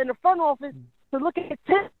Rose and the front office to look at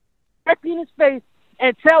Tibbs directly in his face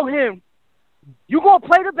and tell him, you going to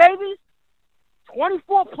play the babies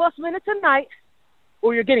 24-plus minutes a night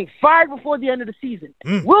or you're getting fired before the end of the season.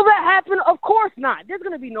 Will that happen? Of course not. There's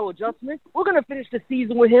going to be no adjustment. We're going to finish the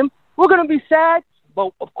season with him. We're going to be sad,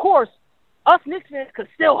 but of course, us Knicks fans could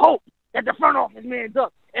still hope that the front office mans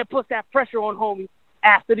up and puts that pressure on homie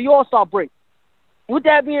after the All-Star break. With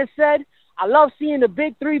that being said, I love seeing the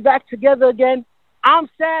big three back together again. I'm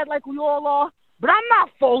sad like we all are, but I'm not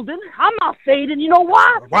folding. I'm not fading. You know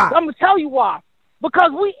why? Why? I'm going to tell you why.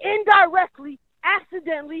 Because we indirectly,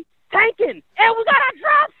 accidentally tanking. And we got our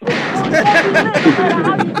draft pick. It's going to be lit no matter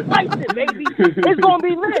how you slice it, baby. It's going to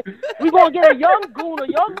be lit. We're going to get a young goon, a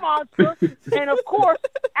young monster. And, of course,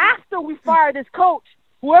 after we fire this coach,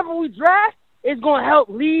 whoever we draft is going to help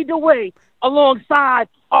lead the way alongside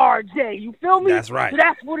RJ. You feel me? That's right. So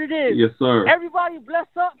that's what it is. Yes, sir. Everybody bless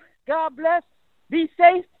up. God bless. Be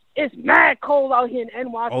safe. It's mad cold out here in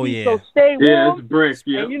NYC, Oh, yeah. so stay warm. Yeah, it's brick,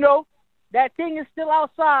 yeah. And, you know, that thing is still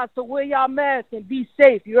outside, so wear y'all masks and be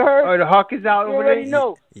safe. You heard? Oh, the Hawk is out You over there. already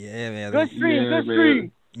know. Yeah, man. Good stream, Yeah, good man.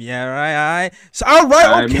 stream. Yeah, all right. So, all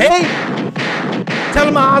right, okay. Tell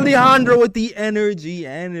him Alejandro with the energy.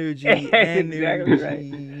 Exactly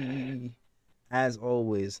Energy. As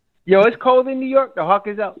always. Yo, it's cold in New York. The Hawk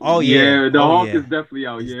is out. Oh, yeah. The Oh, Hawk yeah. is definitely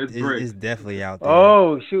out. Yeah, it's brick. It's definitely out there.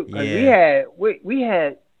 Oh shoot! 'Cause Yeah. we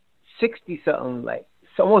had 60 something, like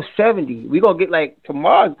almost 70. We gonna get like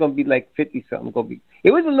tomorrow's gonna be like 50 something. Gonna be.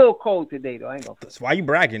 It was a little cold today though. I ain't gonna. So why you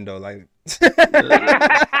bragging, though? Like,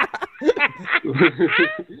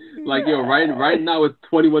 Like, yo, right now it's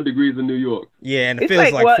 21 degrees in New York. yeah, and it It's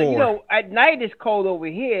feels like 4. you know, at night it's cold over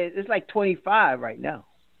here. It's like 25 right now.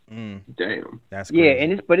 Damn. That's crazy. Yeah,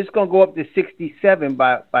 and it's gonna go up to 67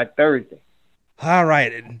 by Thursday. All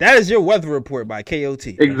right. That is your weather report by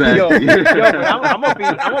KOT. Exactly. Yo, I'm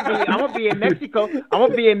gonna be in Mexico. I'm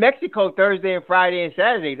gonna be in Mexico Thursday and Friday and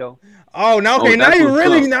Saturday though. Oh, now okay. Oh, now that's you're what's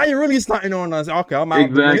really starting on us. Okay, I'm out.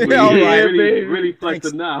 Exactly. All Yeah, right. really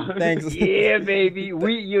flexing now. Thanks. Yeah, baby.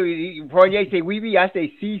 You Fournier say we be. I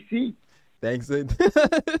say CC. Thanks.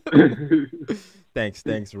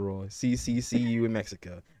 Thanks, Roy. See you in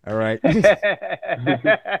Mexico. All right.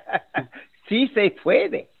 Sí se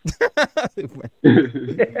puede.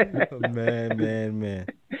 man.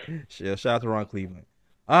 Shout out to Ron Cleveland.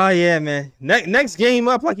 Oh yeah, man. Next game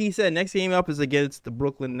up, like he said, next game up is against the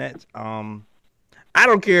Brooklyn Nets. I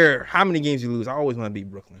don't care how many games you lose. I always want to beat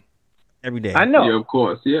Brooklyn every day. I know. Yeah, of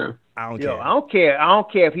course. Yeah. I don't Yo, care. I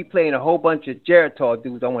don't care if he playing a whole bunch of Geritol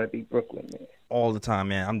dudes. I want to beat Brooklyn, man. All the time,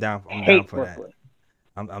 man. I'm down I hate for Brooklyn.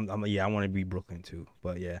 that. Yeah, I want to beat Brooklyn too.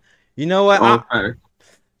 But yeah, you know what? Okay.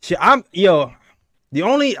 The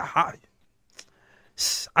only I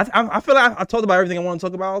feel like I talked about everything I want to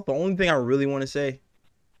talk about. The only thing I really want to say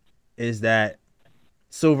is that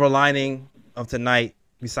silver lining of tonight,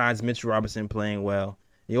 besides Mitchell Robinson playing well,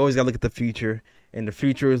 you always got to look at the future, and the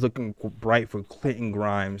future is looking bright for Clinton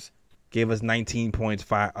Grimes. Gave us 19 points,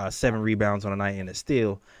 7 rebounds on a night, and a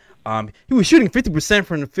steal. He was shooting 50%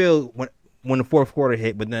 from the field when the fourth quarter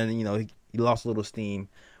hit, but then he lost a little steam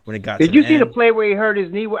when it got. Did to you the see end. the play where he hurt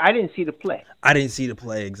his knee? I didn't see the play. I didn't see the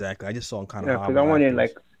play exactly. I just saw him kind of. Yeah, because I wondered,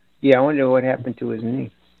 I wonder what happened to his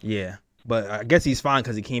knee. Yeah, but I guess he's fine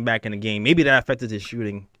because he came back in the game. Maybe that affected his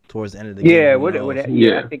shooting towards the end of the game. Yeah, Who knows? I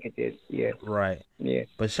think it did. Yeah, Right. yeah.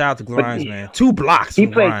 But shout out to Grimes, man. 2 blocks. He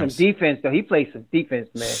from played Grimes. some defense, though. He played some defense,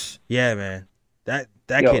 man. Yeah, man. That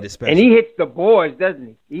Yo, kid is special. and he hits the boards, doesn't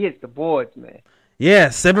he? He hits the boards, man. Yeah,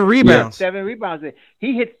 7 rebounds. 7 rebounds.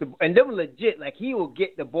 He hits and them legit. Like he will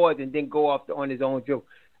get the boards and then go off on his own dribble.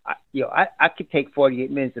 I could take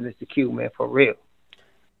 48 minutes in Mr. Q, man, for real.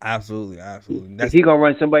 Absolutely. If he gonna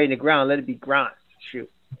run somebody in the ground, let it be Grimes. Shoot.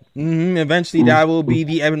 Eventually, that will be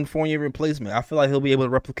the Evan Fournier replacement. I feel like he'll be able to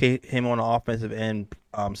replicate him on the offensive end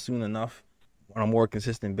soon enough on a more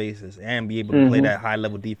consistent basis and be able to play that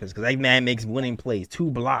high-level defense because that man makes winning plays, 2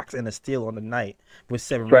 blocks and a steal on the night with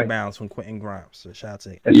 7 rebounds from Quentin Grimes. So shout out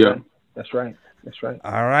to him. That's right.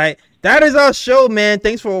 All right. That is our show, man.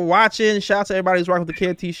 Thanks for watching. Shout out to everybody who's rocking with the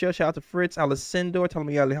KFT show. Shout out to Fritz, Alessandro,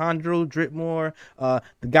 Tommy Alejandro, Dritmore, the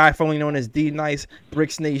guy formerly known as D Nice,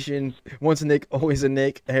 Bricks Nation, once a Nick, always a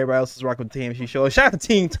Nick. Everybody else is rocking with the TMC show. Shout out to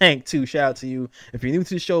Team Tank, too. Shout out to you. If you're new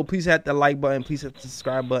to the show, please hit the like button. Please hit the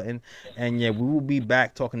subscribe button. And, yeah, we will be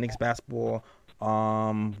back talking Knicks basketball.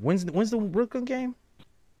 When's the Brooklyn game?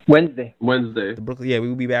 Wednesday. The Brooklyn, we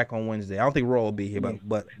will be back on Wednesday. I don't think Raw will be here,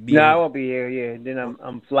 but I won't be here. Yeah, then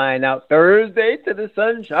I'm flying out Thursday to the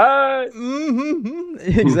sunshine.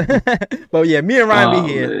 Exactly. But yeah, me and Ryan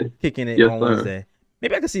be here kicking it on sir. Wednesday.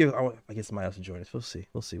 Maybe I can see if I get somebody else to join us. We'll see.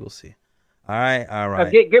 All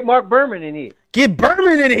right. Get Mark Berman in here. Get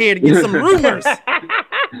Berman in here to get some rumors.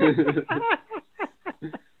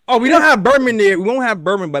 Oh, we don't have Berman there. We won't have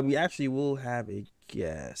Berman, but we actually will have a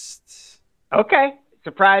guest. Okay.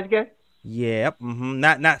 Surprise guest? Yep.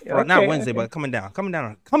 Not Wednesday, but coming down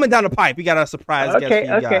the pipe. We got a surprise guest for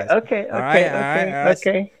you guys.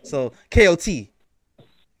 Okay. So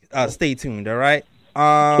KOT, stay tuned. All right.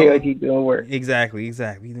 KOT doing work. Exactly.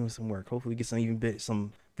 We doing some work. Hopefully, we get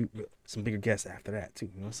some bigger guests after that too.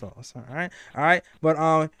 So all right.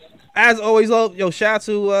 But as always, shout out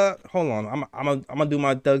to hold on. I'm gonna do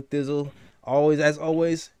my Doug Dizzle. As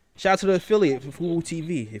always, shout out to the affiliate for Fubu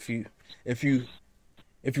TV.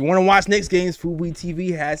 If you want to watch Knicks games, Fubu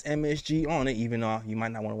TV has MSG on it, even though you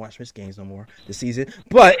might not want to watch Knicks games no more this season.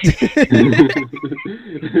 But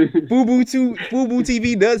Fubu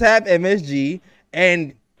TV does have MSG,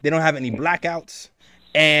 and they don't have any blackouts,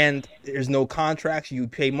 and there's no contracts. You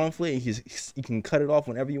pay monthly, and you can cut it off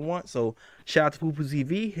whenever you want. So shout out to Fubu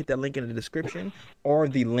TV. Hit that link in the description or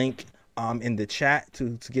the link in the chat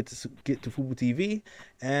to get to Fubu TV.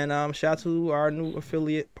 And shout out to our new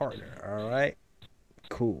affiliate partner. All right.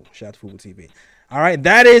 Cool. Shout out to Fubu TV. All right,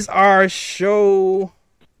 that is our show.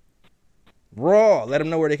 Raw. Let them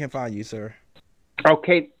know where they can find you, sir.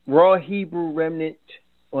 Okay, Raw Hebrew Remnant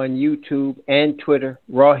on YouTube and Twitter.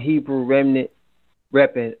 Raw Hebrew Remnant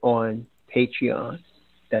repping on Patreon.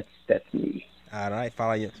 That's me. All right,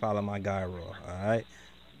 follow my guy Raw.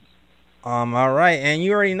 All right, and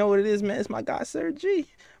you already know what it is, man. It's my guy Sir G.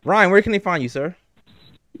 Ryan, where can they find you, sir?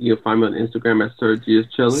 You'll find me on Instagram at Sir G is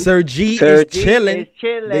chilling. Sir G is chilling.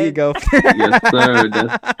 There you go. Yes, sir.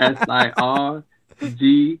 That's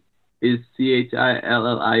SIRG is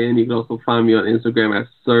CHILLIN. You can also find me on Instagram at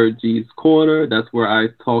Sir G's Corner. That's where I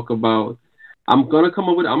talk about. I'm gonna come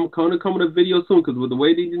up with a video soon because with the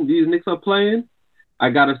way these Knicks are playing,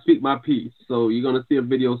 I gotta speak my piece. So you're gonna see a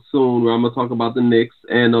video soon where I'm gonna talk about the Knicks,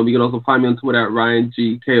 and you can also find me on Twitter at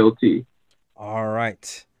RyanGKOT. All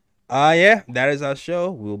right. That is our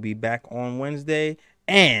show. We'll be back on Wednesday.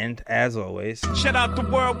 And as always, shout out the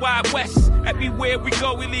Worldwide West. Everywhere we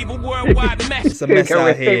go, we leave a worldwide mess. It's a mess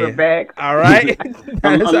out here. Back. All right.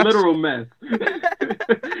 A literal mess.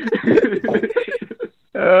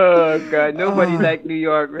 Oh God, nobody like New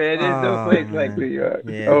York, man. There's no place like New York.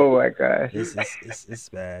 Yeah. Oh my gosh. It's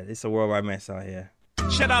bad. It's a worldwide mess out here.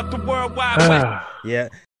 Shout out the Worldwide West. Yeah.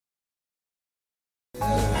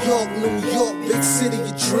 New York, big city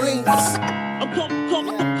of dreams. I'm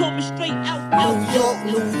coming straight out.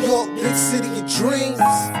 New York, big city of dreams.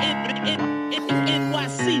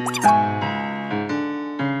 NYC.